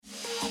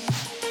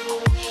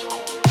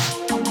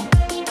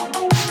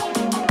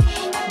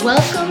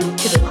Welcome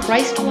to the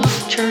Christ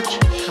Walk Church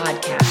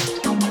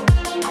podcast.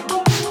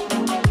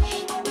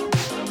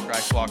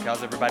 Christ Walk,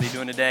 how's everybody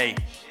doing today?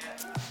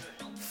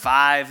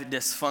 5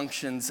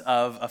 dysfunctions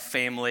of a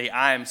family.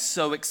 I am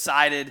so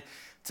excited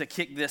to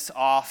kick this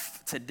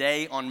off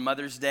today on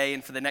Mother's Day,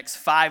 and for the next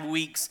 5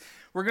 weeks,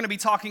 we're going to be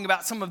talking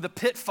about some of the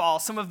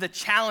pitfalls, some of the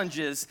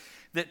challenges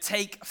that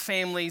take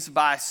families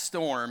by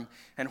storm,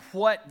 and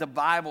what the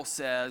Bible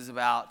says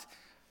about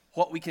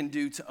what we can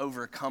do to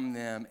overcome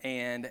them.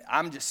 And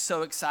I'm just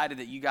so excited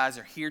that you guys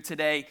are here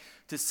today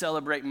to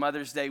celebrate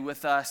Mother's Day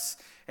with us.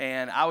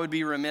 And I would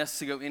be remiss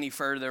to go any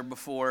further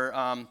before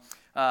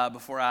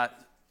I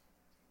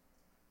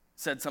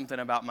said something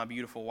about my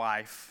beautiful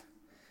wife,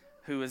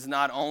 who is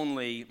not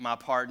only my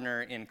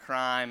partner in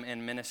crime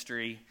and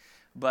ministry,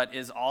 but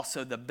is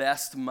also the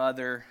best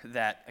mother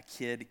that a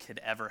kid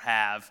could ever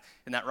have.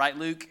 Isn't that right,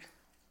 Luke?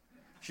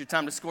 It's your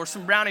time to score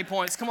some brownie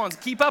points. Come on,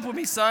 keep up with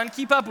me, son.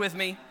 Keep up with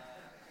me.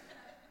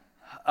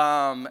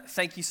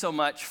 Thank you so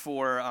much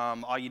for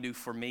all you do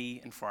for me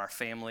and for our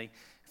family,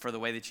 for the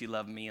way that you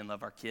love me and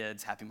love our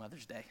kids. Happy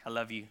Mother's Day. I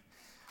love you.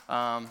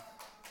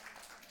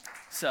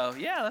 So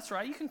yeah, that's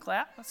right. You can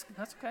clap. That's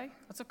okay.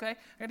 That's okay. I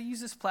got to use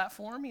this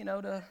platform,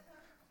 to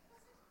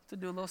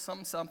do a little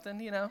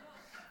something. I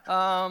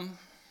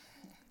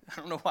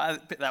don't know why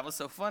that was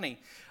so funny.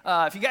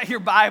 If you got your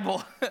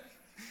Bible,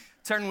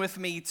 turn with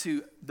me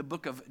to the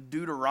book of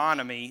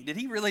Deuteronomy. Did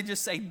he really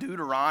just say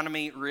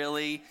Deuteronomy?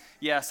 Really?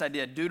 Yes, I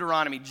did.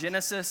 Deuteronomy.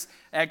 Genesis,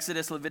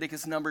 Exodus,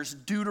 Leviticus, Numbers,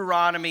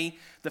 Deuteronomy,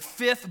 the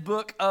 5th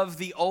book of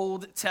the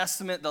Old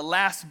Testament, the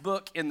last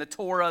book in the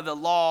Torah, the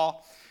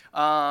law.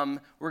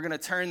 We're going to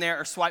turn there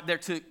or swipe there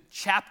to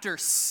chapter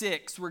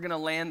 6. We're going to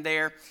land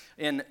there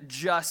in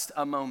just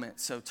a moment.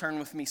 So turn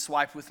with me,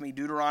 swipe with me,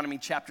 Deuteronomy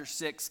chapter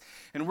 6.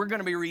 And we're going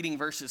to be reading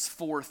verses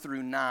 4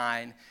 through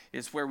 9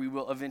 is where we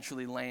will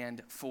eventually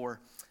land for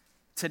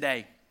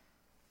today.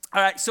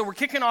 All right, so we're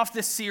kicking off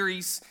this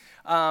series,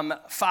 5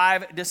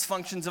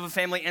 Dysfunctions of a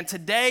Family. And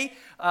today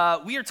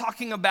we are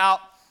talking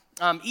about,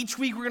 each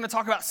week we're going to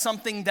talk about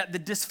something that the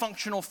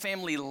dysfunctional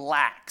family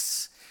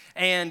lacks.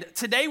 And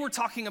today we're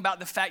talking about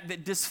the fact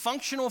that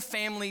dysfunctional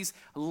families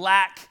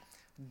lack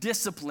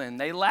discipline.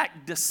 They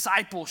lack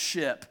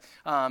discipleship,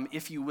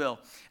 if you will.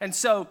 And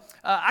so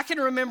I can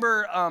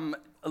remember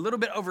a little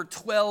bit over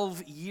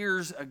 12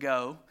 years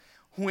ago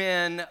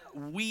when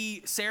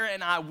Sarah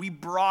and I, we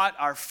brought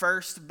our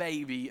first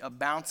baby, a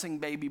bouncing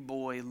baby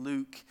boy,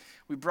 Luke.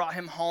 We brought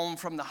him home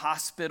from the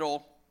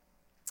hospital.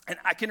 And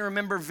I can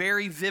remember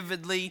very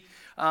vividly,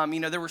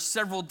 there were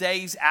several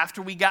days after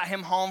we got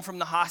him home from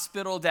the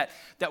hospital that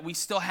we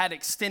still had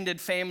extended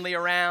family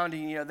around.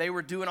 And, they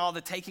were doing all the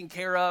taking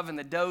care of and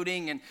the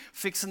doting and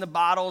fixing the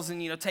bottles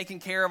and, taking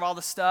care of all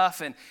the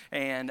stuff.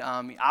 And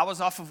I was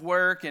off of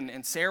work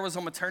and Sarah was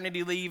on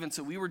maternity leave. And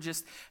so we were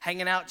just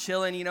hanging out,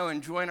 chilling,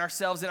 enjoying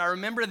ourselves. And I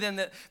remember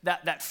then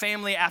that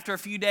family, after a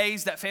few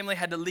days, that family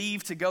had to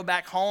leave to go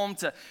back home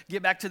to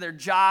get back to their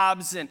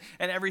jobs and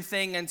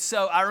everything. And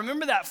so I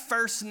remember that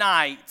first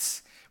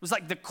night. It was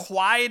like the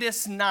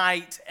quietest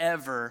night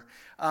ever.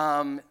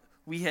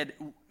 We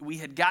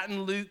had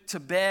gotten Luke to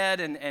bed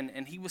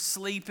and he was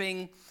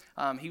sleeping.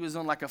 He was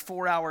on like a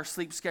 4-hour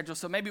sleep schedule,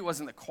 so maybe it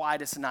wasn't the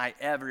quietest night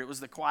ever. It was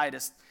the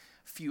quietest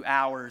few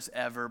hours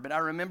ever. But I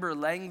remember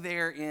laying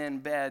there in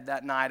bed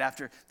that night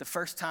after the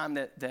first time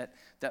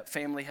that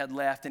family had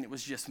left, and it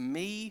was just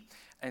me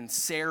and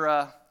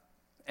Sarah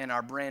and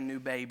our brand new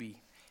baby.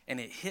 And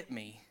it hit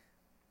me.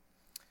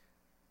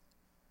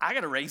 I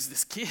got to raise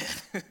this kid.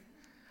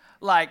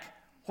 Like,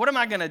 what am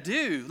I going to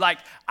do? Like,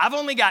 I've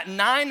only got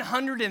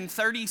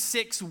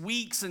 936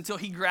 weeks until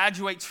he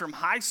graduates from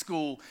high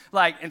school.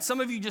 Like, and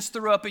some of you just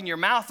threw up in your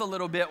mouth a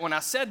little bit when I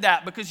said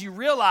that, because you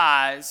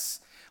realize,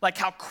 like,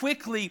 how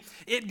quickly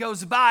it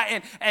goes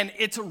by. And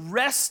it's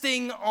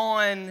resting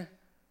on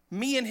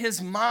me and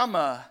his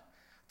mama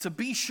to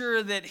be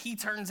sure that he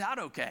turns out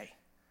okay,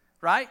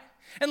 right?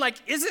 And like,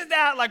 isn't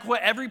that like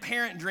what every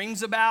parent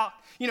dreams about?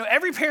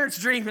 Every parent's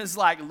dream is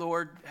like,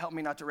 Lord, help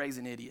me not to raise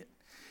an idiot.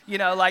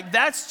 Like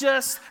that's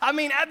just,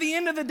 at the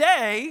end of the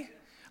day,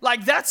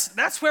 like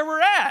that's where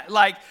we're at.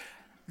 Like,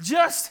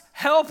 just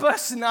help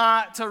us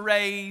not to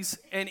raise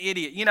an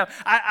idiot.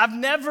 I've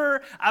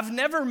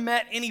never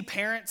met any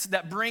parents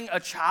that bring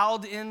a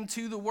child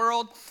into the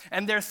world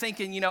and they're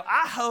thinking,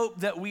 I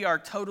hope that we are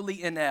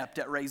totally inept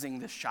at raising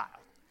this child.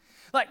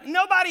 Like,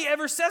 nobody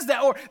ever says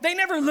that, or they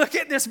never look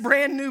at this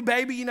brand new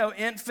baby,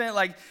 infant,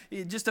 like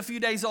just a few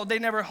days old. They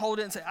never hold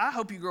it and say, I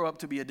hope you grow up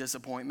to be a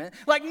disappointment.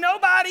 Like,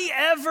 nobody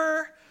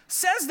ever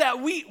says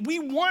that. We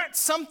want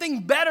something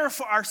better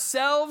for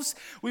ourselves.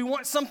 We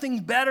want something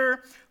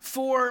better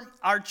for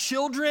our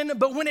children.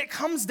 But when it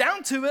comes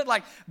down to it,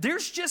 like,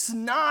 there's just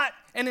not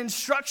an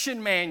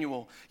instruction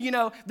manual.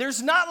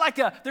 There's not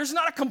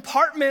a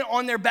compartment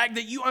on their back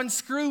that you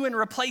unscrew and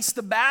replace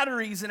the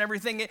batteries and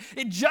everything.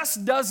 It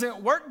just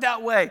doesn't work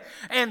that way.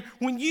 And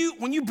when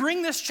you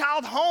bring this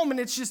child home and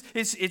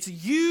it's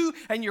you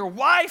and your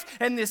wife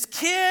and this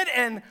kid,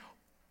 and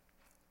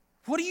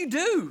what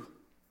do?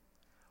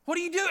 What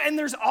do you do? And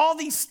there's all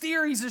these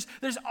theories,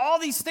 there's all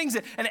these things,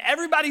 and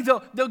everybody,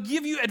 they'll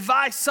give you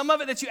advice, some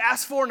of it that you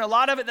ask for and a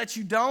lot of it that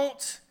you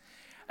don't.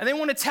 And they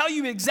want to tell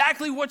you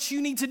exactly what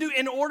you need to do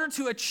in order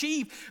to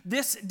achieve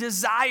this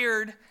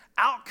desired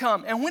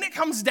outcome. And when it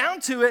comes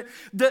down to it,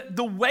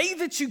 the way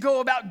that you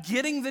go about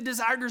getting the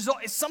desired result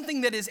is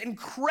something that is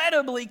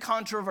incredibly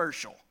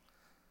controversial,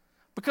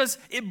 because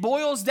it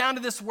boils down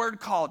to this word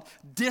called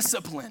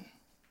discipline.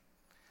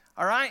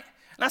 All right?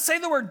 And I say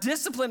the word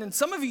discipline, and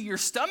some of you, your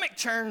stomach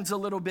churns a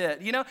little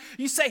bit. You know,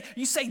 you say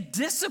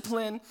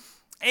discipline,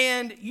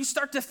 and you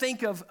start to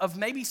think of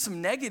maybe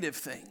some negative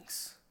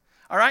things.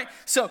 All right?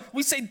 So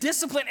we say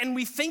discipline, and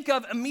we think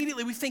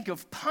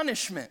of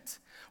punishment.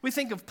 We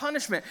think of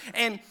punishment.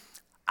 And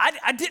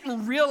I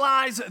didn't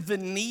realize the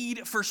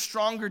need for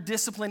stronger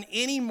discipline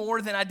any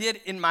more than I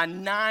did in my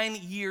 9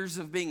 years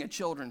of being a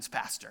children's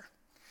pastor.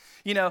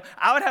 You know,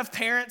 I would have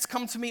parents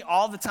come to me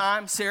all the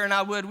time. Sarah and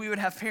I we would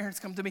have parents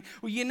come to me.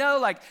 Well, you know,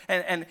 like,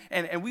 and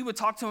we would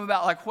talk to them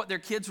about like what their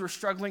kids were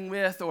struggling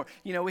with, or,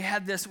 you know, we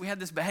had this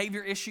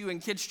behavior issue in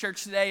kids'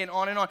 church today, and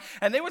on and on.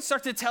 And they would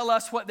start to tell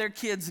us what their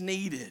kids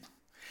needed.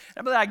 And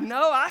I'd be like,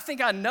 no, I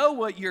think I know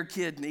what your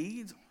kid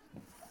needs.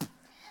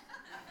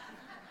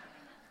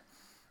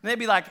 And they'd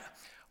be like,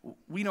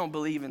 we don't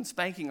believe in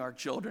spanking our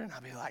children.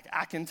 I'd be like,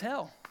 I can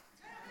tell.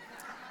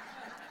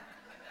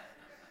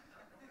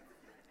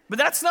 But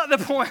that's not the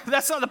point.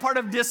 That's not the part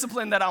of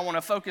discipline that I want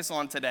to focus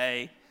on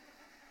today.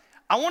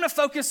 I want to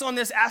focus on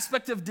this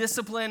aspect of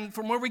discipline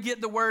from where we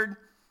get the word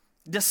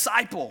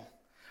disciple.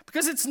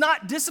 Because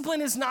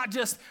discipline is not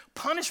just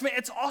punishment,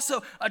 it's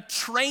also a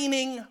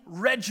training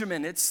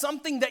regimen. It's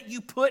something that you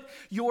put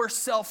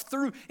yourself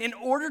through in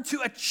order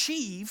to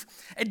achieve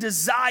a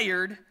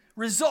desired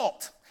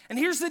result. And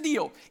here's the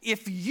deal.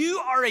 If you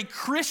are a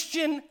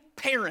Christian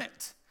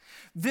parent,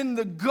 then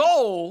the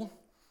goal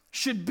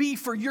should be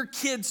for your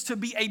kids to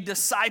be a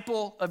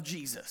disciple of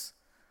Jesus.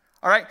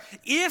 All right?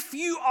 If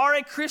you are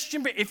a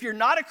Christian, if you're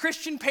not a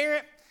Christian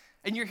parent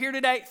and you're here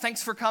today,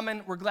 thanks for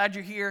coming. We're glad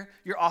you're here.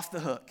 You're off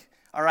the hook.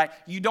 All right?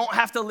 You don't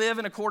have to live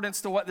in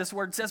accordance to what this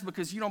word says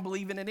because you don't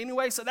believe in it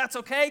anyway, so that's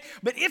okay.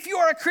 But if you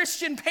are a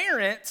Christian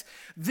parent,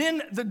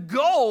 then the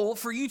goal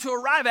for you to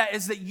arrive at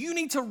is that you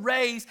need to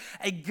raise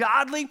a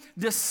godly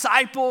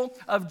disciple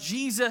of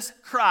Jesus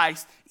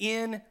Christ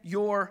in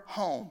your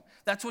home.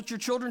 That's what your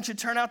children should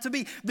turn out to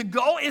be. The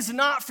goal is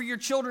not for your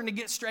children to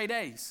get straight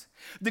A's.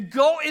 The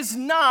goal is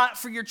not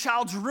for your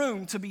child's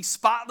room to be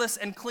spotless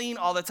and clean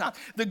all the time.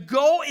 The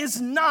goal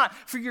is not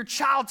for your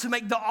child to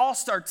make the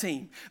all-star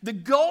team. The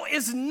goal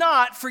is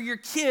not for your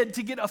kid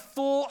to get a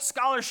full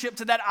scholarship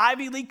to that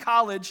Ivy League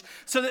college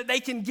so that they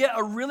can get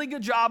a really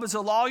good job as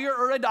a lawyer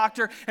or a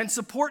doctor and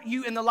support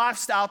you in the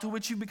lifestyle to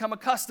which you become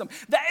accustomed.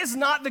 That is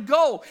not the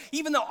goal,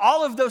 even though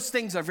all of those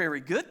things are very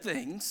good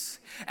things,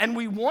 and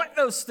we want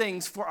those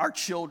things for our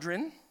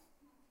children.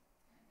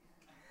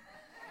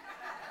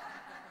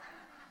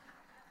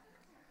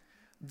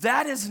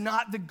 That is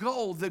not the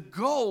goal. The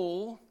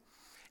goal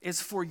is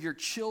for your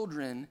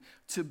children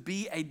to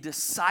be a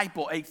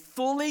disciple, a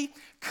fully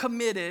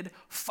committed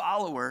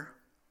follower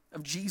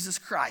of Jesus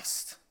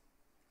Christ.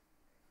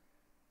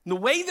 And the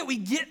way that we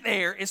get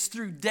there is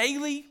through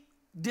daily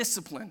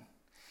discipline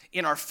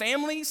in our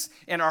families,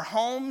 in our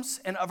homes,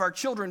 and of our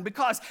children,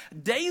 because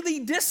daily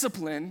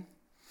discipline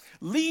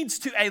leads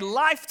to a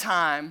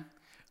lifetime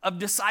of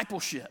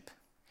discipleship.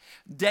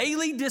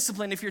 Daily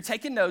discipline, if you're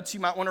taking notes, you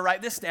might want to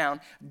write this down.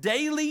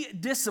 Daily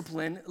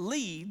discipline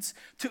leads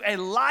to a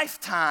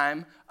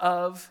lifetime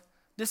of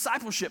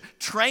discipleship.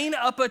 Train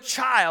up a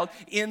child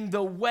in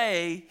the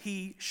way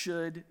he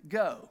should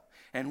go.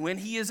 And when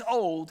he is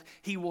old,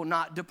 he will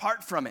not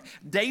depart from it.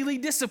 Daily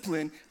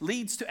discipline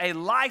leads to a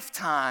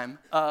lifetime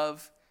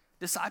of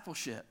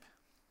discipleship.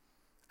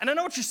 And I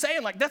know what you're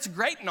saying, like, that's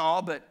great and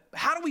all, but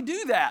how do we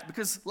do that?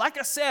 Because, like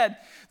I said,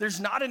 there's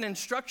not an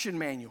instruction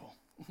manual.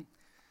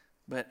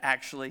 But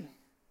actually,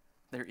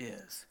 there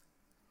is.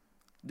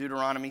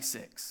 Deuteronomy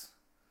 6,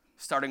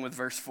 starting with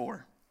verse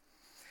 4.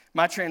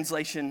 My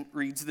translation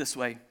reads this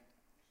way.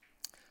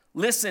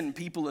 Listen,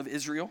 people of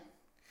Israel,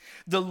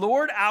 the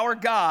Lord our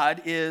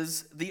God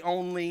is the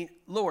only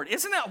Lord.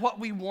 Isn't that what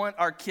we want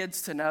our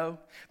kids to know?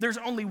 There's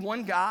only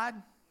one God.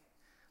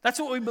 That's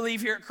what we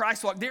believe here at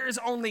Christ Walk. There is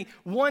only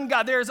one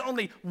God. There is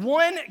only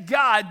one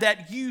God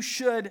that you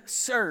should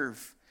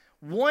serve.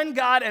 One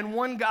God and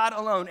one God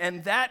alone,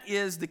 and that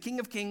is the King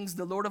of Kings,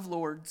 the Lord of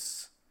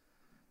Lords,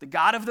 the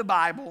God of the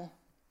Bible,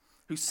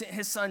 who sent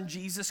his son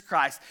Jesus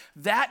Christ.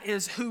 That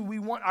is who we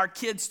want our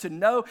kids to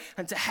know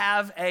and to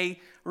have a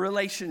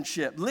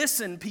relationship.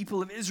 Listen,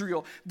 people of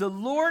Israel, the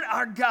Lord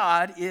our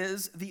God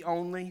is the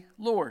only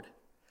Lord.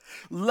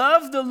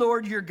 Love the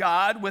Lord your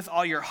God with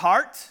all your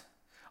heart,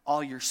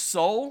 all your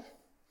soul,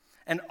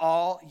 and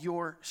all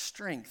your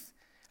strength.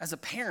 As a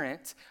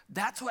parent,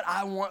 that's what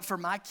I want for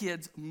my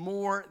kids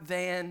more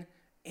than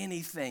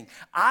anything.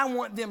 I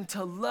want them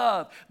to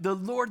love the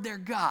Lord their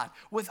God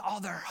with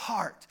all their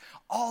heart,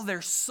 all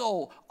their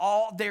soul,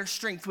 all their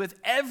strength, with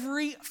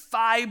every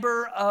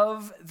fiber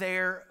of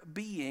their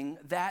being.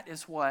 That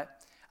is what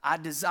I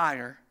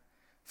desire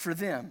for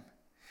them.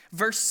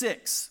 Verse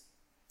 6,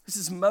 this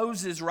is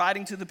Moses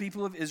writing to the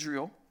people of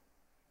Israel.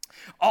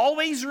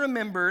 Always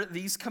remember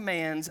these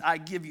commands I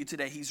give you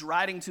today. He's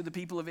writing to the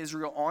people of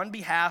Israel on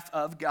behalf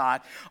of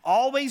God.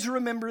 Always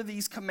remember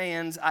these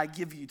commands I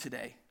give you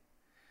today.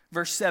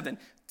 Verse 7,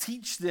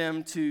 teach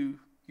them to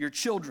your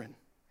children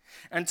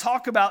and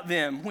talk about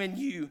them when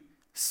you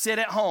sit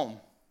at home,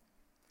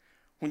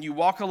 when you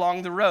walk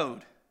along the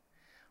road,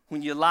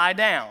 when you lie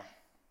down,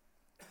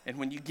 and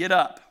when you get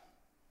up.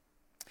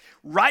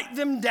 Write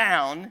them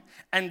down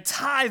and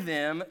tie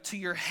them to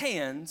your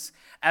hands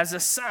as a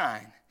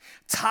sign.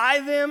 Tie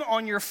them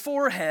on your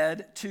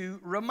forehead to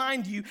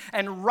remind you,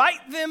 and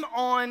write them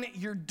on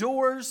your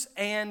doors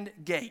and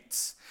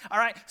gates. All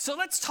right, so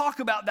let's talk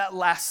about that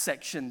last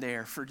section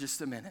there for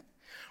just a minute.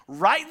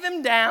 Write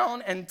them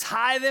down and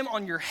tie them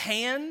on your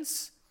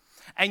hands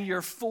and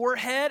your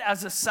forehead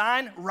as a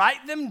sign.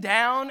 Write them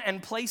down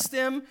and place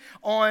them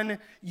on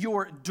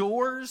your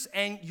doors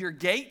and your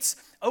gates.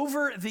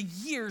 Over the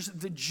years,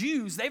 the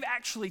Jews, they've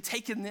actually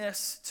taken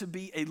this to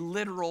be a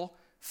literal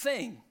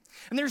thing.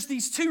 And there's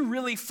these two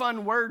really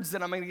fun words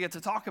that I'm going to get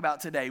to talk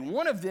about today.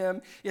 One of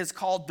them is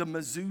called the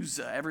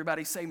mezuzah.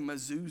 Everybody say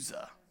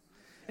mezuzah.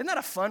 Isn't that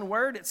a fun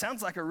word? It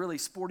sounds like a really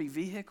sporty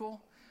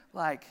vehicle,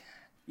 like,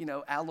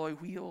 alloy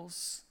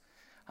wheels.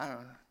 I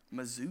don't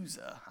know,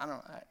 mezuzah.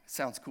 It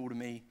sounds cool to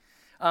me.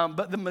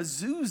 But the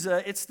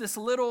mezuzah, it's this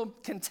little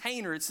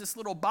container, it's this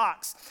little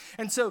box.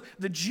 And so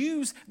the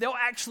Jews, they'll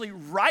actually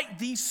write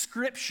these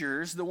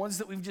scriptures, the ones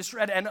that we've just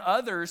read, and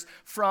others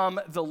from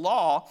the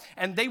law,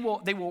 and they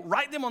will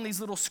write them on these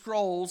little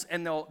scrolls,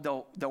 and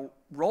they'll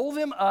roll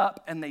them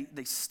up, and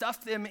they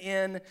stuff them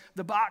in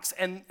the box.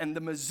 And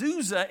the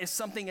mezuzah is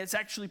something that's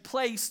actually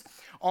placed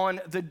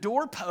on the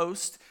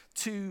doorpost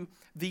to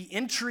the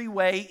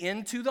entryway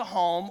into the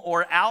home,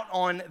 or out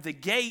on the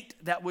gate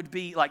that would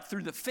be like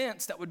through the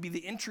fence, that would be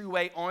the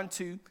entryway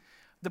onto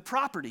the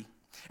property.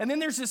 And then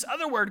there's this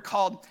other word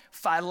called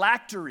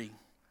phylactery.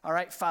 All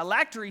right,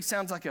 phylactery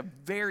sounds like a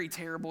very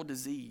terrible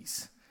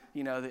disease.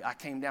 I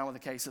came down with a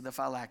case of the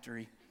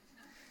phylactery.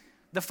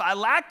 The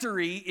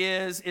phylactery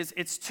is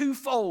it's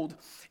twofold.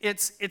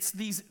 It's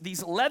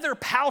these leather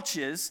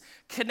pouches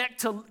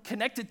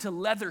connected to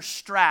leather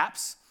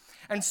straps.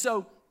 And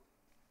so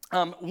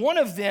one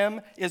of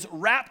them is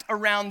wrapped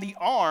around the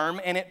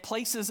arm, and it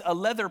places a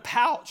leather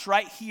pouch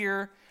right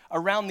here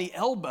around the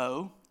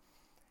elbow,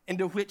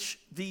 into which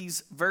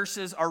these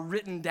verses are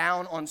written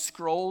down on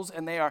scrolls,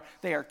 and they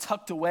are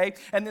tucked away.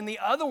 And then the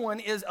other one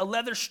is a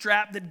leather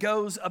strap that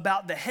goes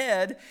about the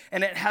head,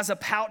 and it has a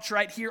pouch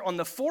right here on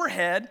the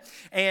forehead.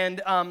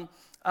 And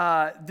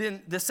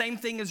then the same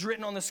thing is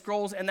written on the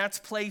scrolls, and that's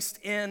placed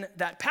in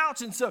that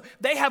pouch. And so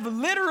they have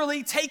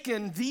literally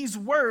taken these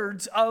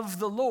words of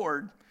the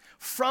Lord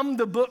from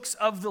the books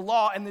of the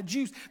law, and the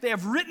Jews, they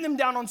have written them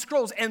down on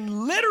scrolls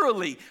and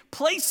literally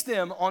placed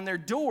them on their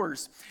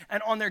doors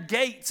and on their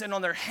gates and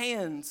on their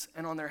hands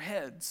and on their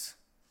heads.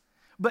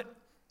 But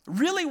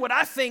really what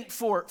I think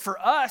for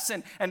us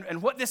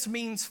and what this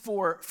means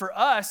for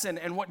us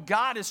and what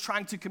God is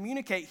trying to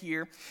communicate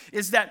here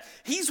is that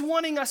he's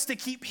wanting us to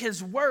keep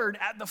his word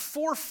at the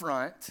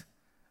forefront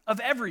of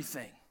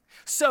everything.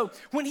 So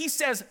when he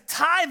says,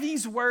 tie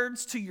these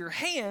words to your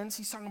hands,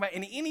 he's talking about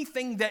in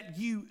anything that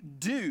you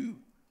do,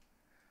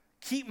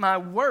 keep my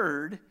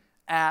word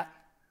at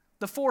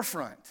the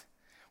forefront.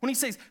 When he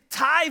says,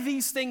 tie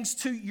these things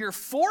to your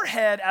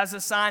forehead as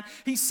a sign,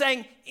 he's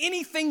saying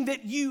anything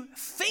that you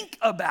think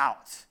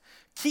about,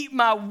 keep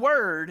my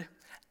word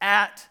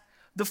at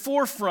the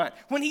forefront.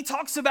 When he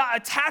talks about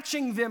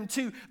attaching them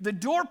to the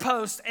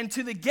doorpost and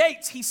to the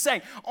gates, he's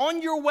saying,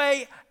 on your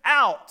way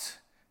out,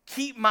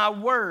 keep my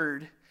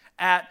word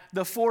at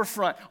the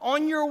forefront.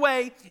 On your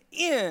way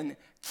in,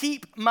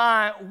 keep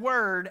my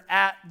word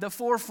at the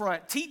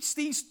forefront. Teach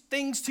these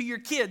things to your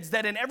kids,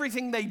 that in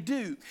everything they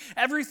do,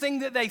 everything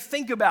that they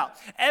think about,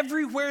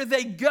 everywhere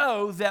they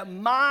go, that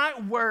my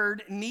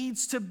word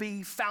needs to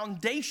be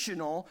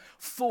foundational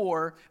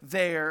for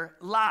their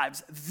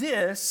lives.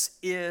 This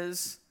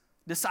is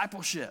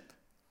discipleship.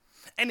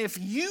 And if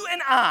you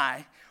and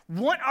I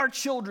want our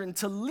children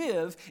to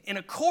live in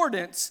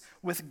accordance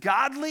with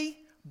godly,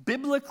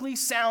 biblically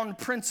sound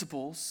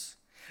principles,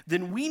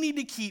 then we need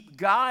to keep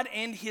God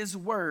and his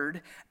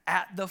word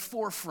at the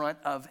forefront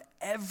of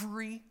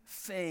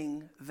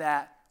everything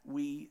that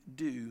we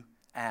do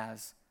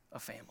as a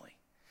family.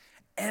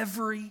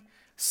 Every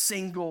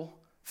single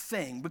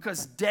thing.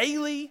 Because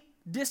daily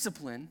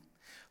discipline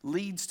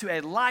leads to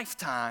a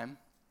lifetime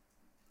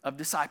of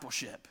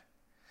discipleship.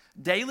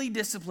 Daily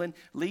discipline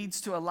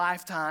leads to a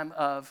lifetime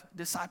of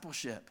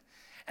discipleship.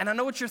 And I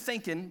know what you're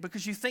thinking,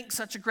 because you think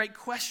such a great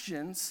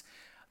questions.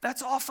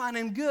 That's all fine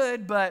and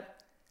good, but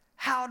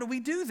how do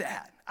we do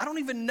that? I don't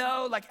even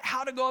know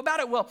how to go about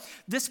it. Well,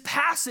 this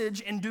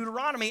passage in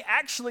Deuteronomy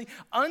actually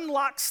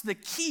unlocks the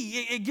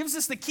key. It gives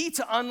us the key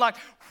to unlock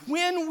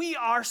when we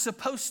are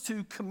supposed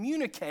to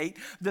communicate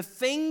the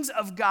things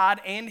of God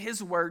and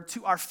his word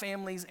to our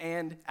families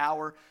and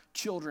our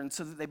children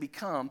so that they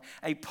become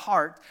a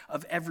part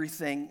of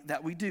everything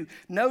that we do.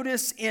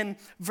 Notice in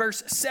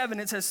verse 7,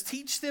 it says,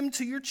 teach them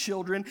to your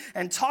children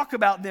and talk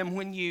about them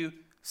when you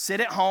sit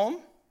at home,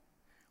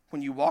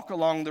 when you walk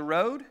along the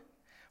road,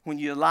 when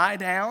you lie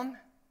down,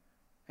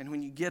 and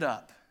when you get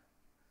up.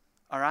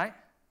 All right?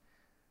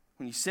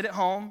 When you sit at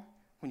home,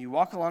 when you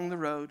walk along the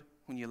road,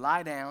 when you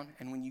lie down,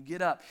 and when you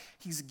get up.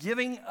 He's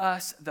giving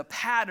us the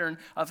pattern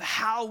of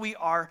how we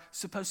are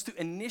supposed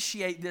to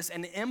initiate this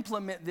and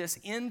implement this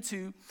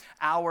into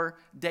our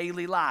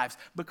daily lives.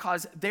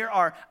 Because there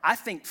are, I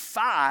think,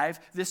 5.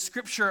 This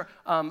scripture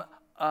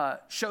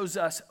shows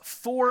us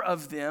 4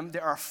 of them.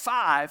 There are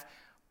 5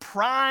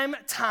 prime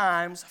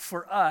times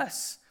for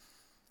us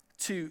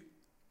to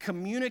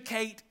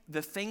communicate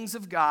the things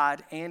of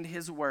God and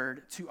His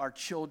Word to our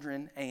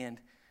children and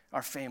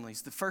our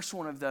families. The first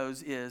one of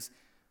those is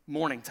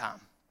morning time.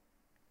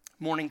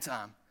 Morning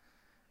time.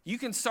 You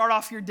can start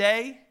off your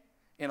day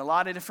in a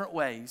lot of different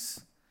ways,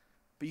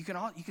 but you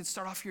can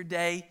start off your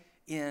day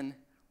in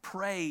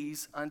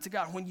praise unto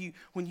God.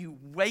 When you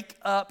wake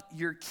up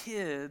your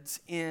kids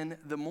in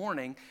the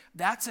morning,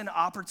 that's an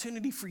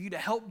opportunity for you to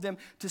help them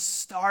to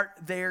start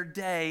their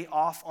day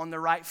off on the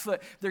right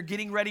foot. They're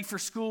getting ready for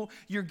school.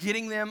 You're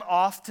getting them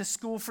off to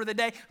school for the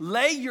day.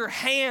 Lay your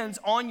hands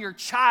on your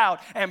child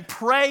and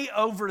pray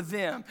over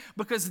them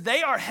because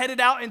they are headed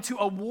out into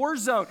a war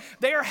zone.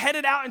 They are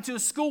headed out into a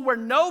school where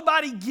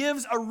nobody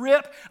gives a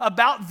rip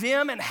about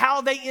them and how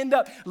they end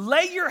up.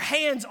 Lay your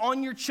hands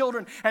on your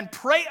children and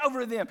pray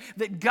over them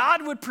that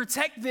God would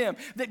protect them,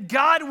 that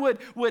God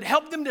would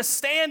help them to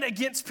stand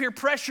against peer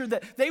pressure,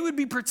 that they would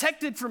be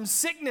protected from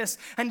sickness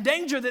and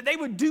danger, that they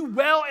would do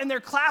well in their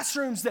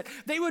classrooms, that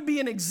they would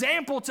be an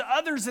example to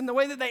others in the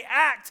way that they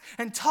act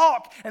and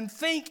talk and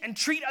think and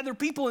treat other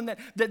people, and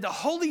that the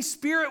Holy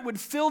Spirit would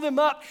fill them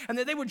up and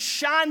that they would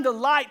shine the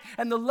light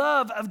and the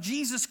love of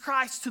Jesus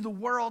Christ to the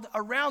world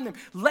around them.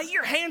 Lay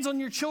your hands on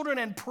your children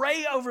and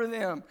pray over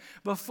them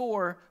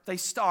before they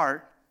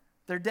start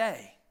their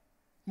day.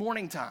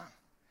 Morning time.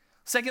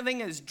 Second thing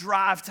is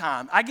drive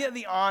time. I get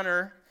the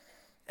honor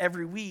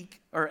every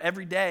week or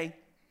every day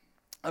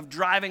of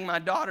driving my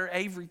daughter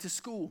Avery to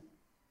school.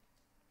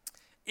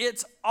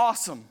 It's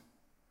awesome.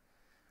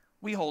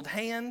 We hold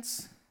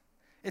hands.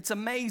 It's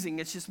amazing.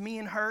 It's just me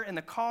and her in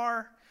the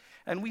car,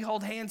 and we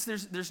hold hands.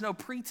 There's no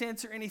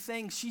pretense or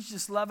anything. She's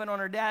just loving on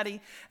her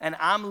daddy, and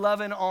I'm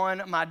loving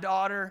on my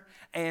daughter,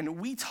 and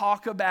we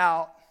talk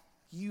about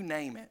you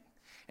name it.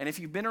 And if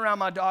you've been around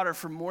my daughter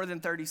for more than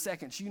 30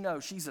 seconds, you know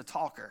she's a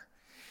talker.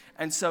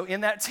 And so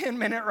in that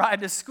 10-minute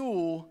ride to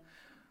school,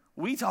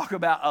 we talk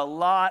about a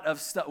lot of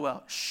stuff.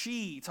 Well,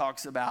 she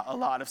talks about a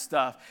lot of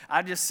stuff.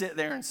 I just sit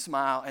there and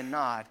smile and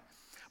nod.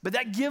 But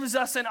that gives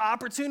us an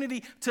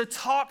opportunity to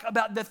talk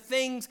about the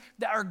things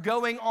that are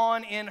going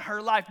on in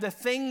her life, the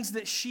things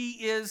that she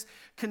is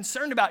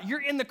concerned about.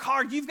 You're in the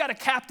car, you've got a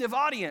captive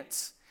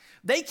audience.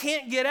 They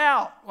can't get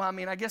out. Well, I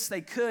mean, I guess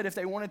they could if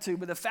they wanted to,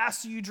 but the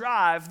faster you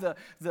drive,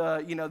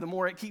 the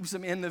more it keeps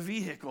them in the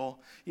vehicle,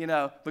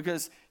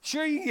 because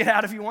sure, you can get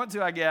out if you want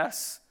to, I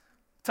guess.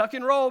 Tuck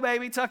and roll,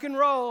 baby, tuck and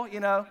roll,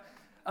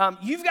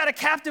 You've got a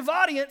captive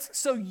audience,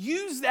 so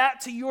use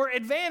that to your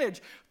advantage.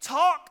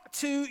 Talk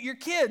to your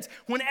kids.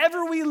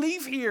 Whenever we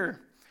leave here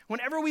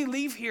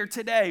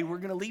today, we're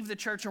going to leave the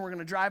church and we're going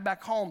to drive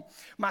back home.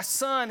 My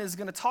son is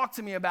going to talk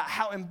to me about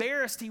how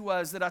embarrassed he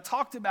was that I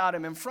talked about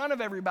him in front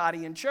of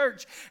everybody in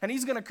church. And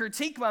he's going to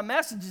critique my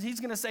messages. He's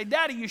going to say,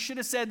 Daddy, you should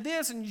have said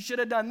this and you should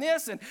have done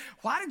this. And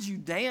why did you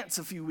dance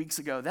a few weeks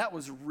ago? That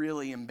was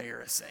really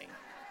embarrassing.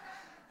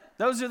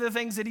 Those are the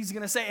things that he's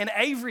going to say. And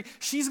Avery,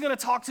 she's going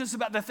to talk to us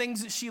about the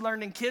things that she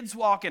learned in Kids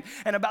Walk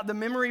and about the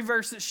memory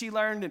verse that she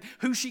learned and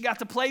who she got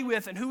to play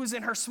with and who was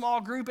in her small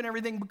group and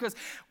everything, because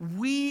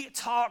we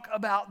talk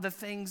about the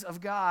things of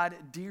God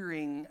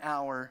during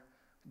our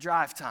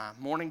drive time,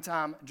 morning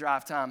time,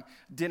 drive time,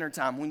 dinner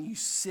time. When you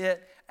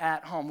sit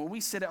at home. When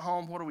we sit at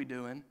home, what are we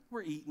doing?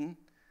 We're eating.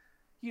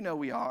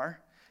 We are.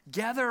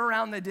 Gather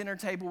around the dinner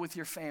table with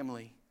your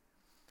family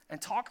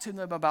and talk to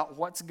them about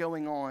what's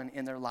going on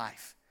in their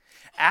life.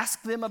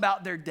 Ask them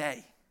about their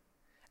day.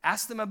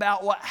 Ask them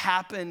about what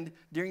happened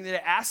during the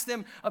day. Ask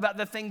them about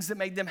the things that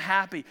made them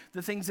happy,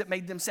 the things that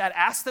made them sad.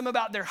 Ask them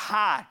about their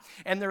high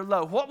and their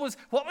low. What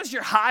was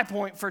your high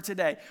point for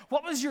today?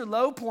 What was your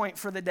low point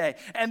for the day?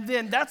 And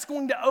then that's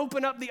going to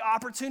open up the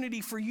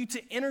opportunity for you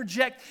to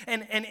interject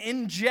and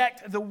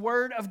inject the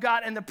Word of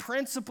God and the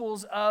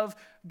principles of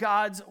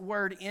God's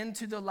Word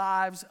into the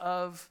lives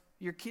of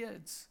your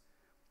kids.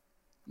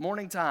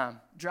 Morning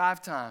time,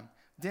 drive time,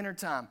 dinner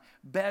time,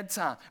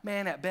 bedtime.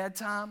 Man, at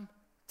bedtime,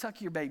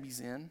 tuck your babies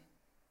in.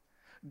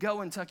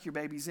 Go and tuck your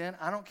babies in.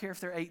 I don't care if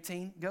they're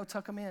 18. Go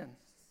tuck them in.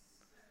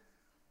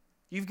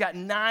 You've got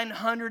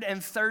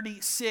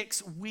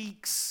 936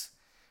 weeks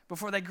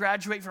before they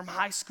graduate from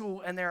high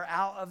school and they're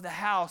out of the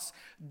house.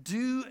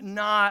 Do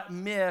not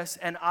miss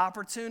an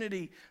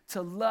opportunity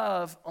to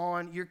love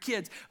on your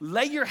kids.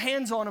 Lay your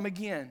hands on them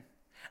again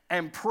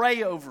and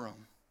pray over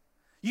them.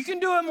 You can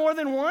do it more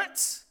than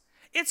once.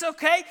 It's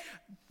okay.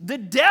 The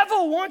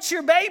devil wants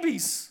your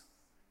babies.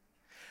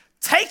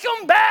 Take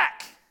them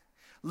back.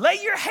 Lay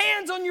your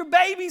hands on your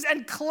babies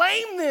and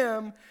claim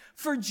them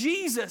for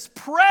Jesus.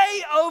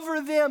 Pray over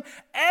them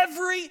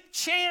every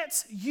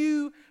chance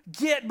you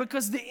get,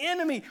 because the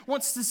enemy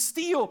wants to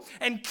steal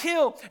and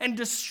kill and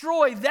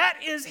destroy. That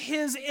is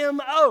his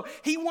MO.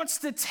 He wants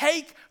to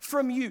take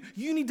from you.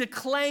 You need to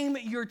claim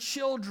your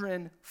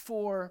children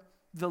for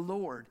the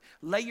Lord.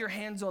 Lay your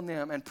hands on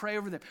them and pray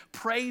over them.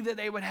 Pray that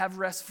they would have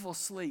restful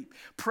sleep.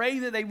 Pray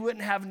that they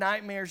wouldn't have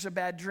nightmares or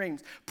bad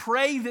dreams.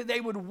 Pray that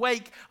they would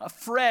wake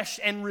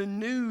fresh and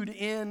renewed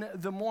in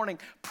the morning.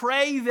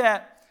 Pray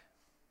that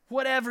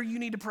whatever you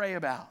need to pray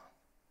about,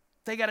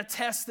 they got a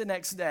test the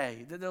next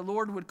day, that the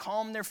Lord would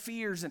calm their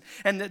fears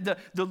and that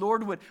the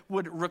Lord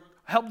would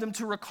help them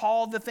to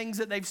recall the things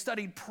that they've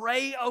studied.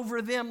 Pray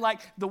over them like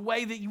the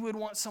way that you would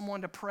want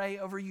someone to pray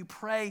over you.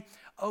 Pray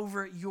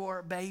over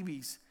your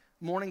babies.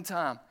 Morning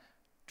time,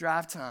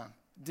 drive time,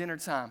 dinner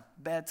time,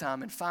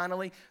 bedtime. And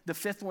finally, the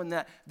fifth one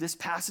that this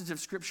passage of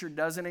Scripture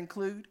doesn't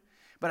include,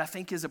 but I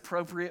think is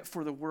appropriate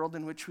for the world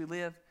in which we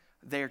live,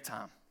 their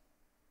time.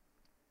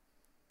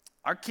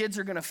 Our kids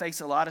are going to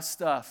face a lot of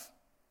stuff.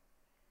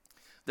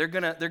 They're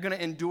gonna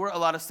endure a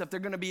lot of stuff. They're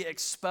going to be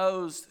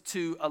exposed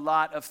to a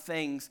lot of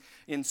things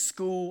in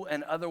school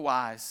and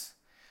otherwise.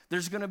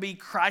 There's going to be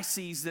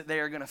crises that they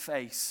are going to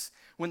face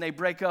when they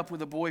break up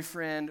with a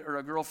boyfriend or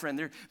a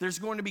girlfriend. There's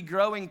going to be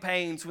growing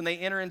pains when they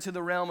enter into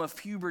the realm of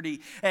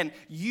puberty. And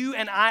you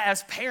and I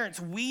as parents,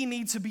 we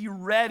need to be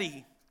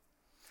ready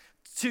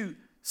to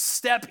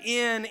step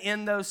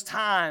in those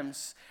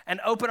times and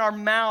open our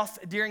mouth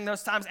during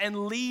those times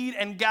and lead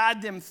and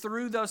guide them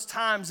through those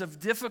times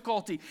of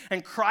difficulty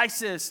and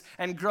crisis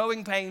and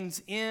growing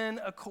pains in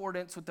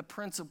accordance with the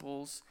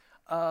principles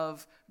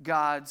of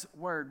God's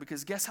word.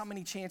 Because guess how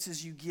many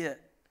chances you get?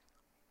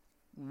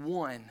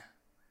 One.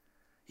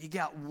 You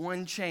got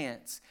one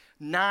chance.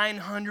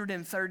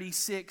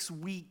 936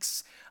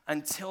 weeks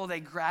until they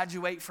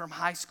graduate from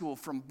high school.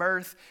 From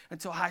birth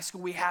until high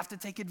school, we have to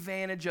take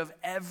advantage of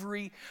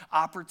every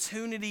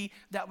opportunity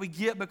that we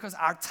get because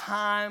our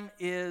time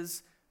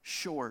is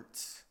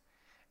short.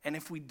 And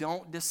if we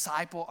don't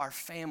disciple our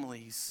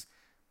families,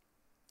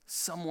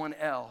 someone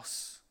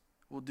else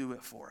will do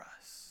it for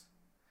us.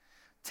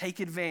 Take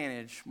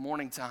advantage,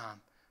 morning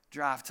time,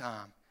 drive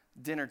time,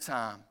 dinner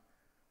time,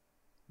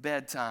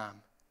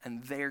 bedtime,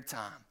 and their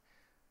time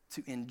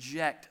to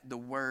inject the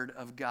word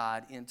of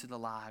God into the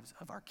lives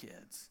of our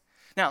kids.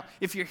 Now,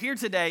 if you're here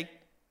today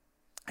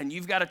and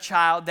you've got a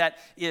child that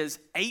is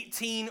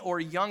 18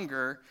 or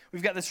younger,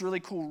 we've got this really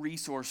cool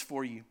resource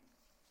for you.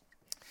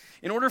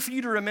 In order for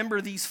you to remember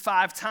these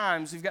 5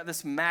 times, we've got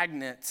this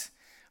magnet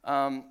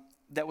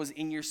that was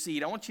in your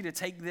seat. I want you to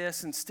take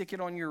this and stick it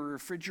on your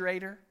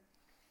refrigerator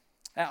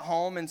at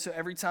home. And so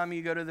every time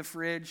you go to the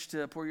fridge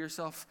to pour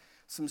yourself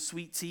some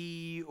sweet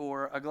tea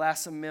or a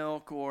glass of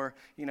milk or,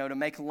 to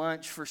make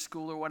lunch for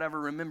school or whatever,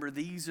 remember,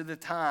 these are the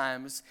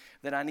times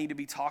that I need to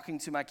be talking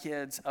to my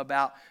kids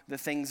about the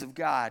things of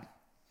God.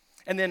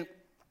 And then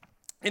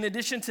in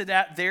addition to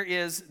that, there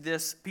is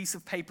this piece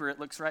of paper. It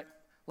looks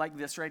like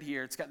this right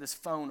here. It's got this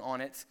phone on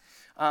it.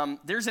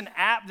 There's an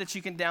app that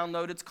you can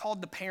download. It's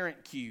called the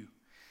Parent Cue.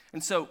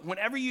 And so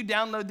whenever you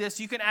download this,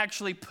 you can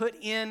actually put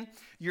in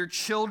your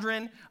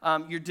children,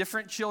 your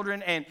different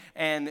children,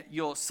 and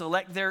you'll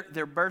select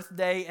their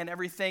birthday and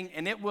everything.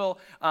 And it will,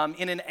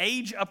 in an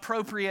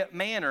age-appropriate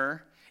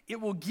manner, it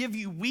will give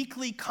you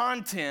weekly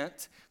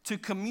content to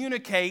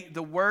communicate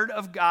the word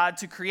of God,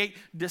 to create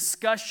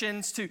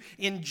discussions, to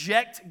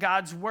inject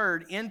God's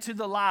word into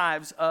the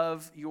lives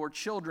of your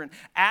children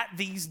at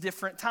these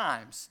different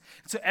times.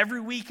 So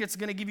every week it's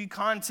going to give you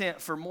content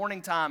for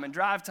morning time and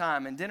drive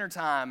time and dinner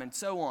time and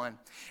so on.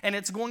 And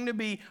it's going to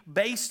be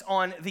based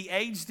on the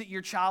age that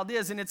your child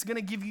is, and it's going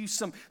to give you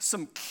some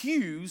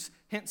cues,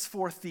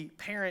 henceforth the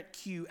Parent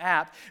Cue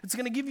app. It's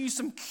going to give you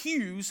some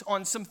cues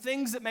on some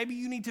things that maybe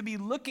you need to be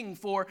looking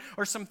for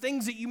or some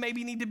things that you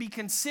maybe need to be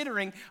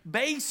considering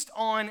based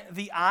on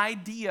the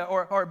idea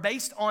or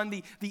based on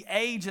the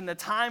age and the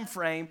time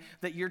frame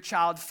that your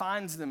child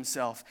finds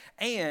themselves.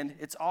 And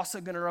it's also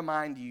going to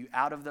remind you,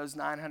 out of those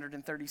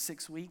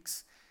 936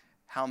 weeks,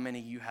 how many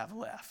you have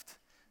left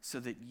so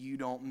that you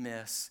don't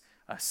miss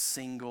a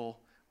single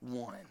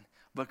one.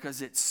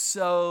 Because it's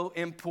so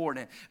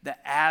important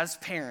that as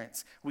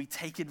parents, we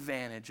take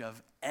advantage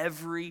of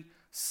every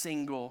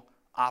single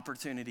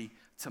opportunity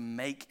to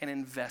make an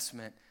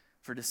investment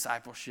for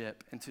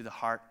discipleship into the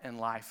heart and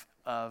life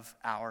of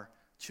our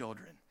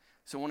children.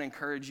 So I want to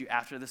encourage you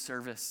after the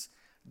service,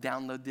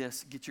 download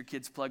this, get your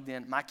kids plugged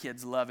in. My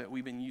kids love it.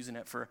 We've been using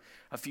it for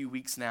a few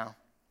weeks now.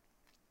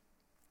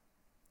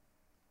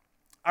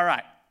 All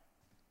right.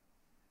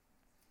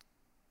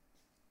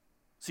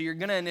 So you're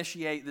going to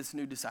initiate this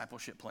new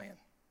discipleship plan,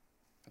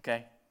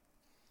 okay?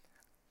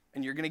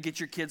 And you're going to get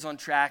your kids on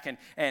track,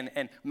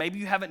 and maybe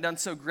you haven't done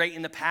so great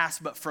in the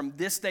past, but from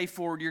this day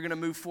forward, you're going to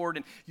move forward,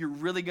 and you're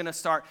really going to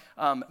start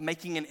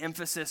making an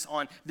emphasis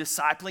on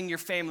discipling your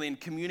family and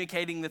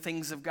communicating the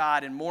things of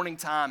God in morning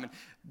time and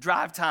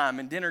drive time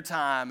and dinner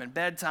time and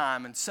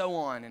bedtime and so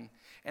on and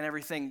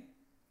everything.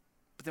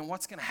 But then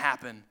what's going to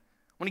happen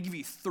I want to give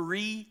you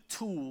 3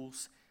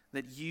 tools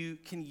that you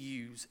can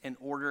use in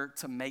order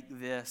to make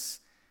this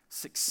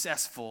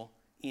successful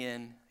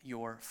in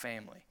your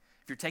family.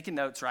 If you're taking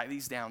notes, write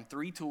these down.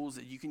 3 tools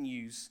that you can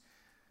use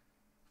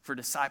for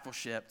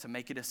discipleship to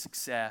make it a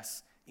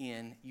success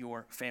in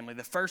your family.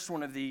 The first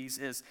one of these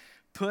is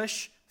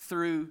push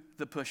through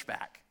the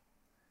pushback.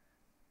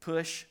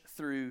 Push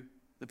through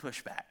the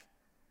pushback.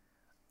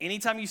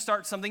 Anytime you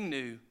start something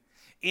new,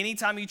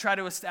 anytime you try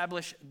to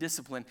establish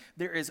discipline,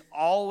 there is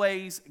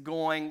always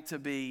going to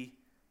be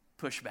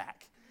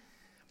pushback.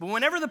 But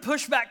whenever the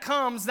pushback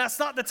comes, that's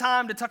not the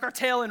time to tuck our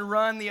tail and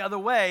run the other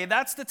way.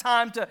 That's the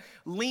time to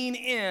lean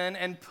in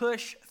and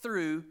push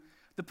through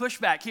the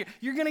pushback. Here,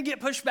 you're going to get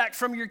pushback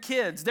from your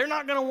kids. They're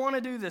not going to want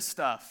to do this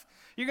stuff.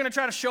 You're going to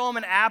try to show them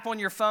an app on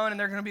your phone, and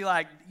they're going to be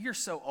like, you're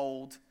so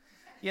old.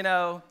 They're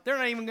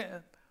not even going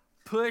to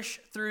push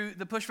through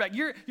the pushback.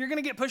 You're going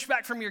to get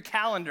pushback from your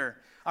calendar,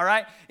 all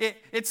right?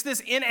 It's this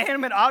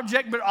inanimate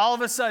object, but all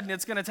of a sudden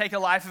it's going to take a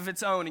life of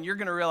its own, and you're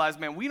going to realize,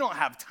 man, we don't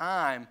have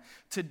time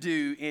to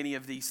do any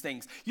of these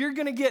things. You're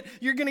going to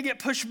get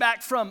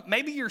pushback from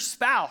maybe your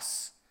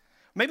spouse.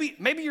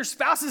 Maybe your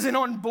spouse isn't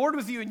on board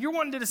with you, and you're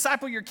wanting to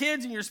disciple your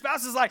kids, and your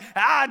spouse is like,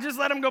 just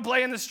let them go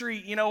play in the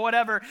street,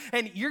 whatever.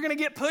 And you're going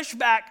to get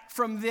pushback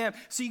from them,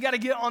 so you got to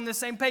get on the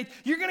same page.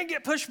 You're going to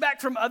get pushback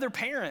from other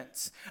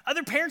parents.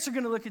 Other parents are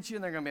going to look at you,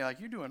 and they're going to be like,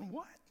 you're doing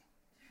what?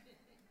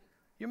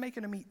 You're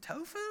making them eat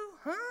tofu?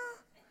 Huh?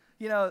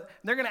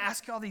 They're going to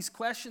ask you all these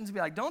questions and be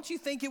like, don't you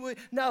think it would?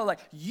 No, like,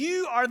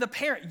 you are the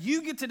parent.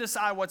 You get to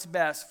decide what's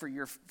best for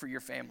your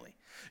family.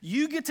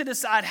 You get to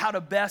decide how to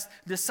best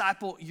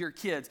disciple your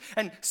kids.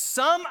 And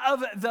some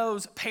of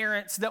those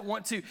parents that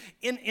want to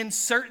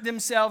insert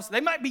themselves,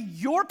 they might be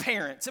your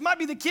parents. It might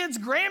be the kids'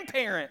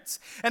 grandparents.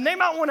 And they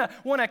might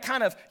want to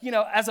kind of,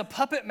 as a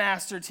puppet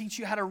master, teach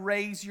you how to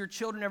raise your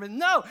children and everything.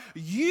 No,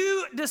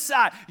 you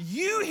decide.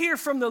 You hear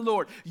from the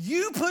Lord.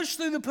 You push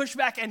through the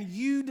pushback and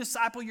you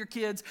disciple your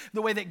kids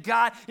the way that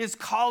God is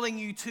calling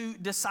you to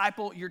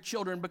disciple your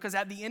children. Because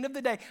at the end of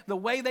the day, the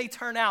way they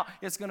turn out,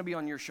 it's going to be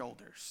on your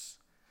shoulders.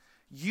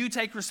 You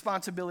take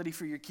responsibility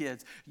for your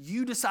kids.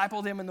 You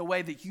disciple them in the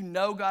way that you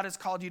know God has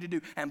called you to do,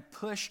 and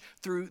push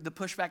through the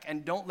pushback,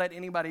 and don't let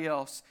anybody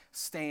else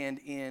stand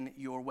in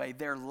your way.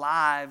 Their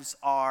lives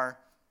are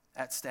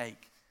at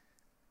stake.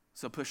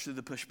 So push through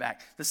the pushback.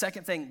 The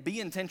second thing, be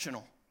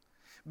intentional.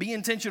 Be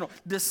intentional.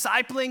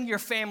 Discipling your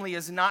family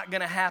is not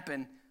going to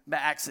happen by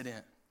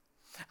accident.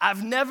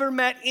 I've never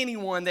met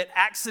anyone that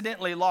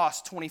accidentally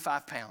lost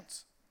 25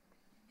 pounds.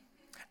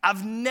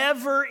 I've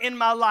never in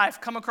my life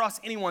come across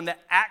anyone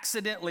that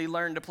accidentally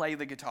learned to play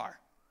the guitar.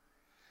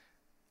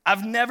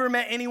 I've never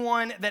met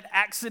anyone that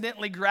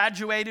accidentally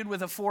graduated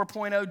with a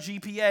 4.0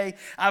 GPA.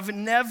 I've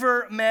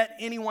never met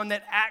anyone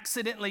that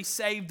accidentally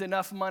saved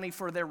enough money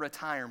for their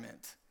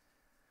retirement.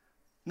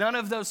 None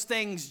of those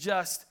things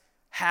just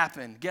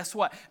happen. Guess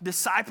what?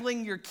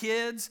 Discipling your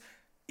kids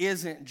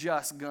isn't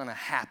just gonna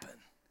happen.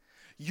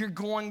 You're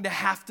going to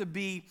have to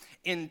be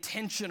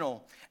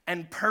intentional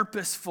and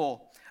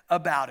purposeful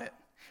about it.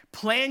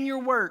 Plan your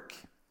work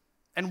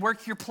and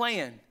work your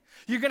plan.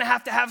 You're going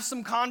to have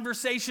some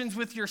conversations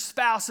with your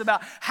spouse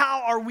about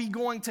how are we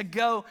going to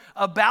go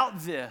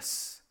about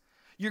this.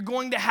 You're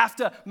going to have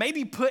to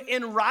maybe put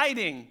in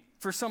writing,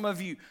 for some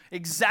of you,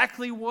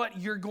 exactly what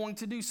you're going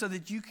to do so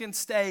that you can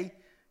stay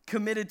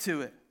committed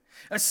to it.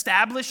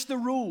 Establish the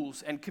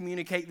rules and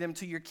communicate them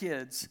to your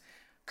kids.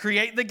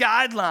 Create the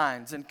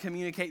guidelines and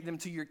communicate them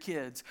to your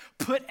kids.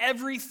 Put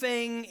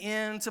everything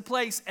into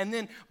place and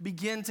then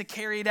begin to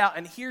carry it out.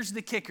 And here's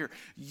the kicker.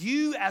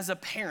 You as a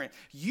parent,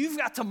 you've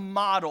got to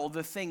model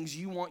the things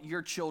you want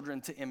your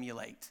children to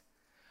emulate.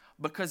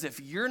 Because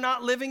if you're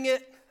not living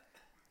it,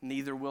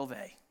 neither will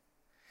they.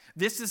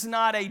 This is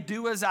not a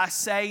do as I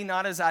say,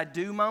 not as I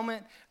do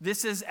moment.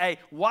 This is a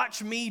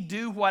watch me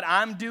do what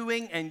I'm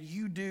doing and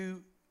you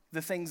do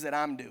the things that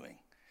I'm doing.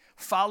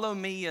 Follow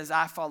me as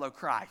I follow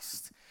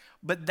Christ.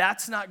 But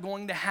that's not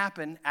going to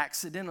happen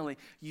accidentally.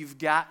 You've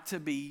got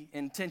to be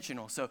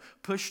intentional. So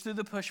push through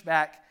the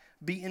pushback,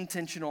 be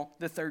intentional.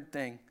 The third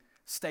thing,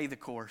 stay the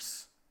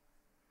course.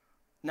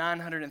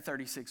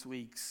 936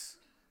 weeks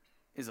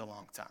is a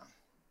long time.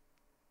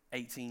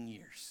 18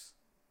 years.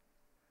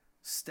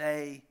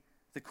 Stay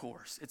the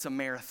course. It's a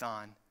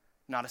marathon,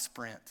 not a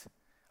sprint.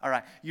 All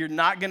right, you're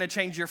not going to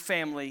change your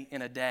family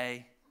in a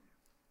day.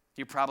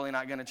 You're probably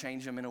not going to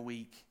change them in a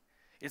week.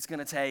 It's going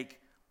to take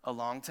a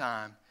long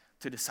time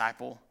to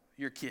disciple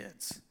your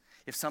kids.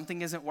 If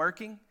something isn't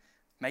working,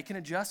 make an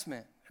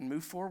adjustment and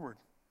move forward.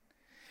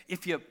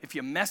 If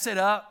you mess it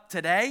up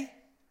today,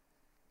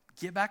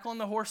 get back on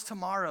the horse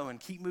tomorrow and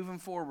keep moving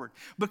forward.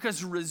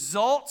 Because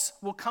results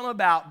will come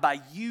about by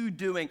you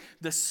doing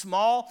the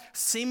small,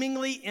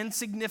 seemingly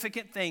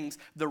insignificant things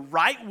the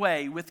right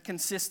way with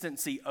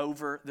consistency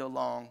over the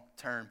long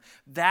term.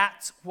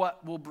 That's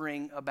what will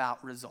bring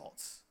about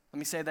results. Let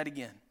me say that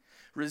again.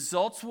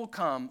 Results will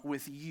come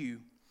with you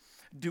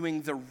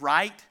doing the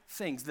right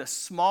things, the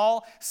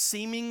small,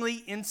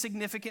 seemingly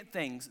insignificant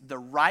things, the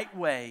right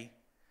way,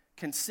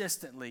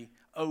 consistently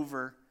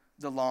over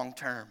the long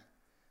term.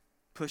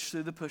 push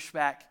through the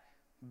pushback,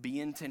 be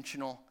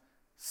intentional,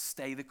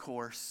 stay the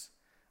course,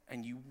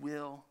 and you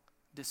will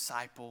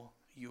disciple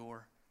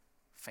your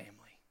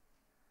family.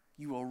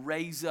 You will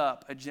raise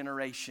up a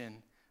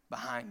generation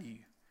behind you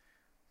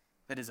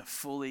that is a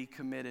fully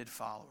committed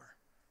follower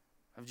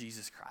of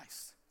Jesus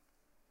Christ.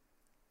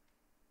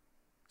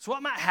 So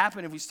what might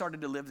happen if we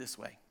started to live this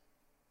way?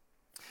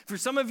 For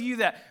some of you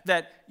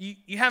that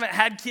you haven't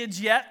had kids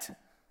yet,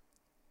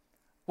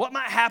 what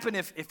might happen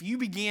if you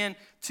began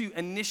to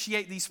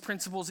initiate these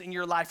principles in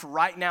your life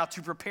right now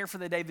to prepare for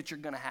the day that you're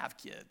going to have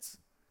kids?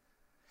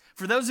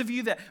 For those of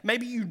you that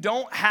maybe you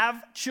don't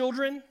have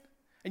children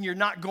and you're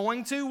not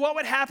going to, what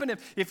would happen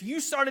if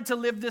you started to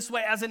live this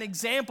way as an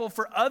example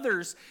for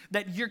others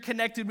that you're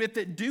connected with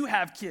that do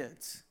have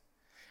kids?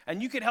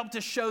 And you could help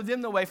to show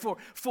them the way.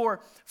 For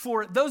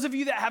those of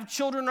you that have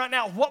children right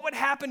now, what would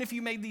happen if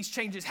you made these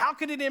changes? How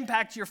could it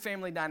impact your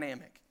family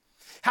dynamic?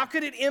 How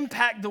could it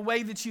impact the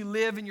way that you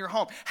live in your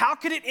home? How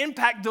could it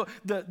impact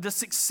the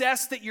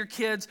success that your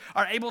kids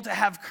are able to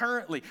have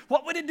currently?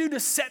 What would it do to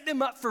set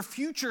them up for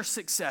future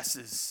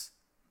successes?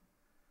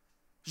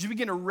 As you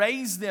begin to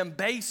raise them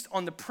based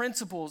on the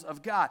principles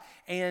of God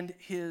and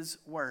His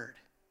Word.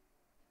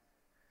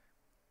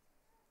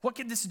 What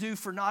could this do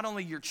for not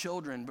only your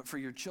children, but for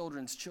your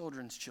children's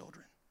children's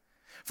children?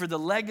 For the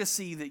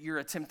legacy that you're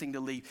attempting to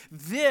leave.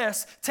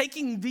 This,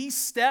 taking these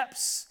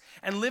steps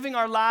and living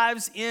our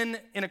lives in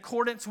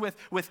accordance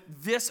with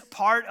this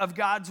part of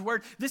God's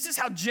Word, this is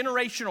how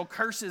generational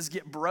curses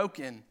get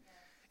broken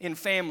in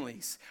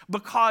families,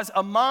 because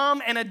a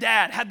mom and a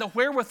dad had the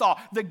wherewithal,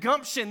 the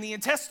gumption, the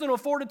intestinal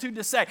fortitude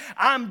to say,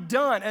 I'm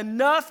done.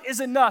 Enough is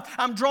enough.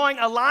 I'm drawing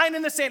a line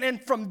in the sand,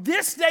 and from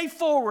this day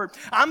forward,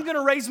 I'm going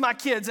to raise my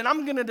kids and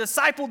I'm going to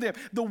disciple them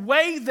the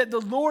way that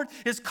the Lord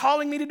is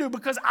calling me to do,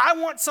 because I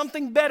want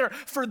something better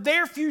for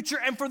their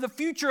future and for the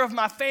future of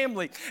my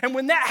family. And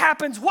when that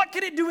happens, what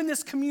could it do in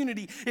this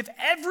community if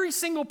every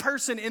single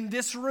person in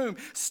this room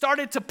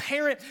started to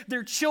parent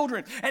their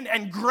children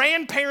and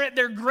grandparent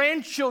their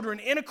grandchildren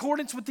in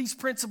accordance with these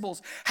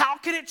principles? How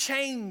could it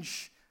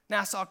change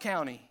Nassau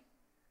County?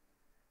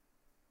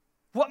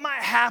 What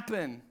might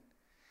happen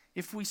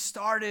if we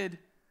started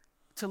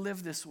to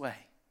live this way?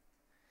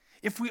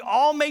 If we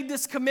all made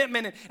this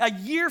commitment, and a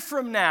year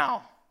from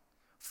now,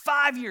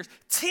 5 years,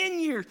 10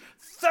 years,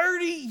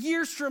 30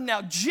 years from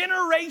now,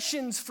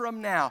 generations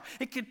from now,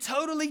 it could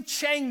totally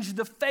change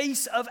the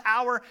face of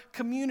our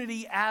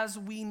community as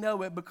we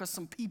know it, because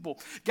some people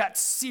got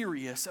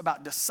serious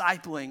about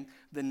discipling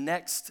the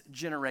next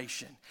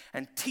generation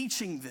and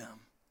teaching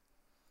them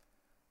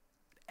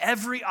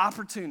every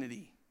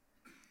opportunity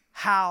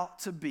how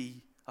to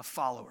be a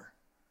follower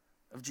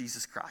of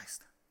Jesus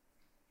Christ.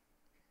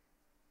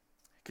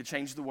 It could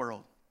change the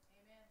world.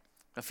 Amen.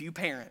 A few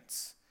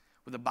parents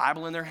with a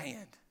Bible in their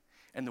hand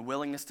and the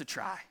willingness to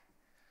try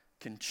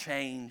can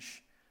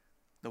change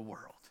the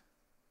world.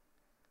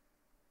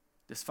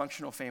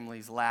 Dysfunctional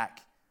families lack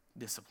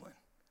discipline.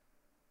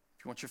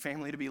 If you want your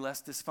family to be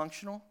less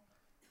dysfunctional,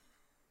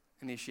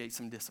 initiate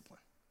some discipline.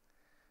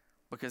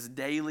 Because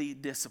daily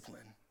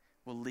discipline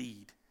will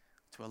lead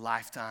to a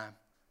lifetime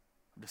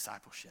of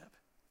discipleship.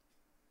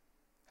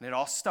 And it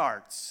all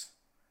starts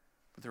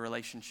with a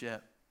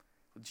relationship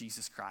with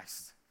Jesus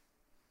Christ.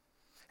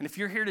 And if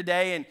you're here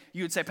today and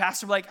you would say,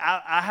 Pastor Blake,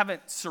 I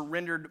haven't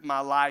surrendered my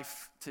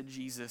life to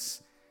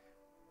Jesus.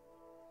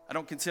 I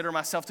don't consider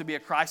myself to be a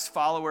Christ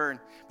follower. And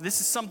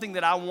this is something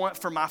that I want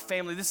for my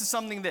family. This is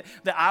something that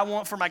I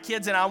want for my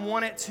kids, and I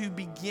want it to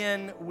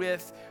begin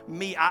with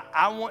me.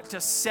 I want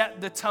to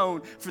set the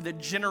tone for the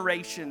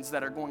generations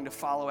that are going to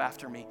follow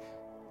after me.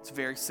 It's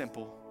very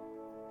simple.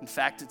 In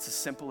fact, it's as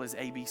simple as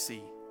ABC.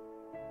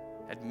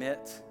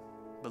 Admit,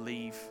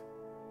 believe,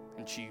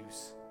 and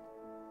choose.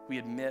 We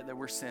admit that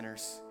we're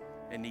sinners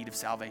in need of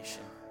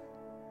salvation.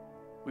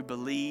 We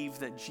believe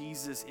that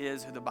Jesus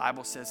is who the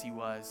Bible says He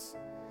was,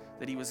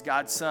 that He was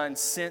God's Son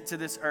sent to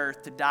this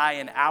earth to die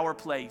in our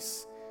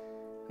place,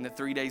 and that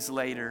 3 days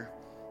later,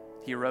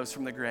 He arose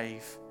from the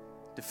grave,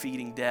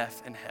 defeating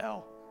death and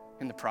hell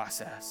in the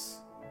process.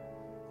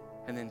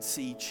 And then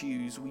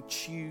we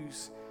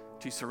choose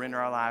to surrender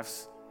our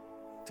lives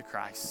to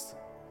Christ,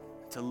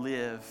 to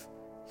live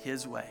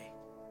His way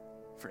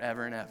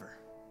forever and ever.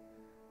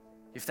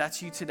 If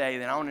that's you today,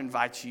 then I want to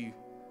invite you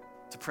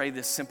to pray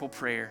this simple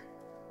prayer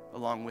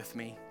along with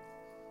me.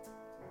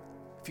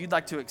 If you'd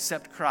like to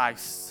accept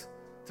Christ,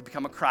 to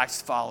become a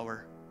Christ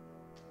follower,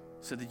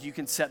 so that you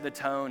can set the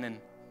tone and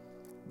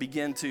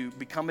begin to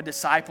become a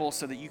disciple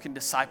so that you can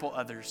disciple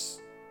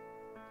others,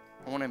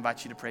 I want to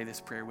invite you to pray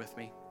this prayer with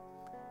me.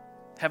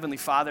 Heavenly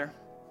Father,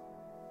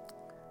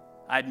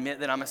 I admit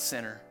that I'm a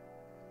sinner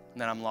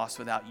and that I'm lost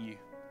without You.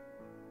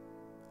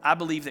 I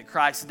believe that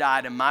Christ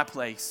died in my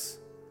place,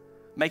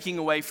 making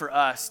a way for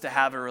us to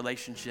have a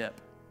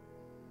relationship.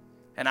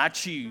 And I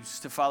choose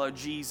to follow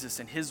Jesus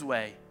and His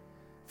way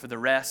for the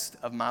rest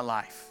of my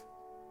life.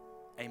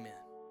 Amen.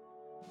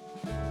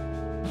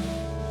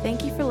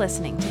 Thank you for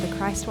listening to the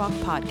Christ Walk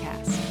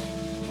podcast.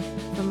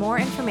 For more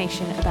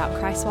information about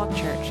Christ Walk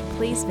Church,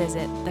 please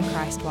visit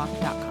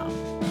thechristwalk.com.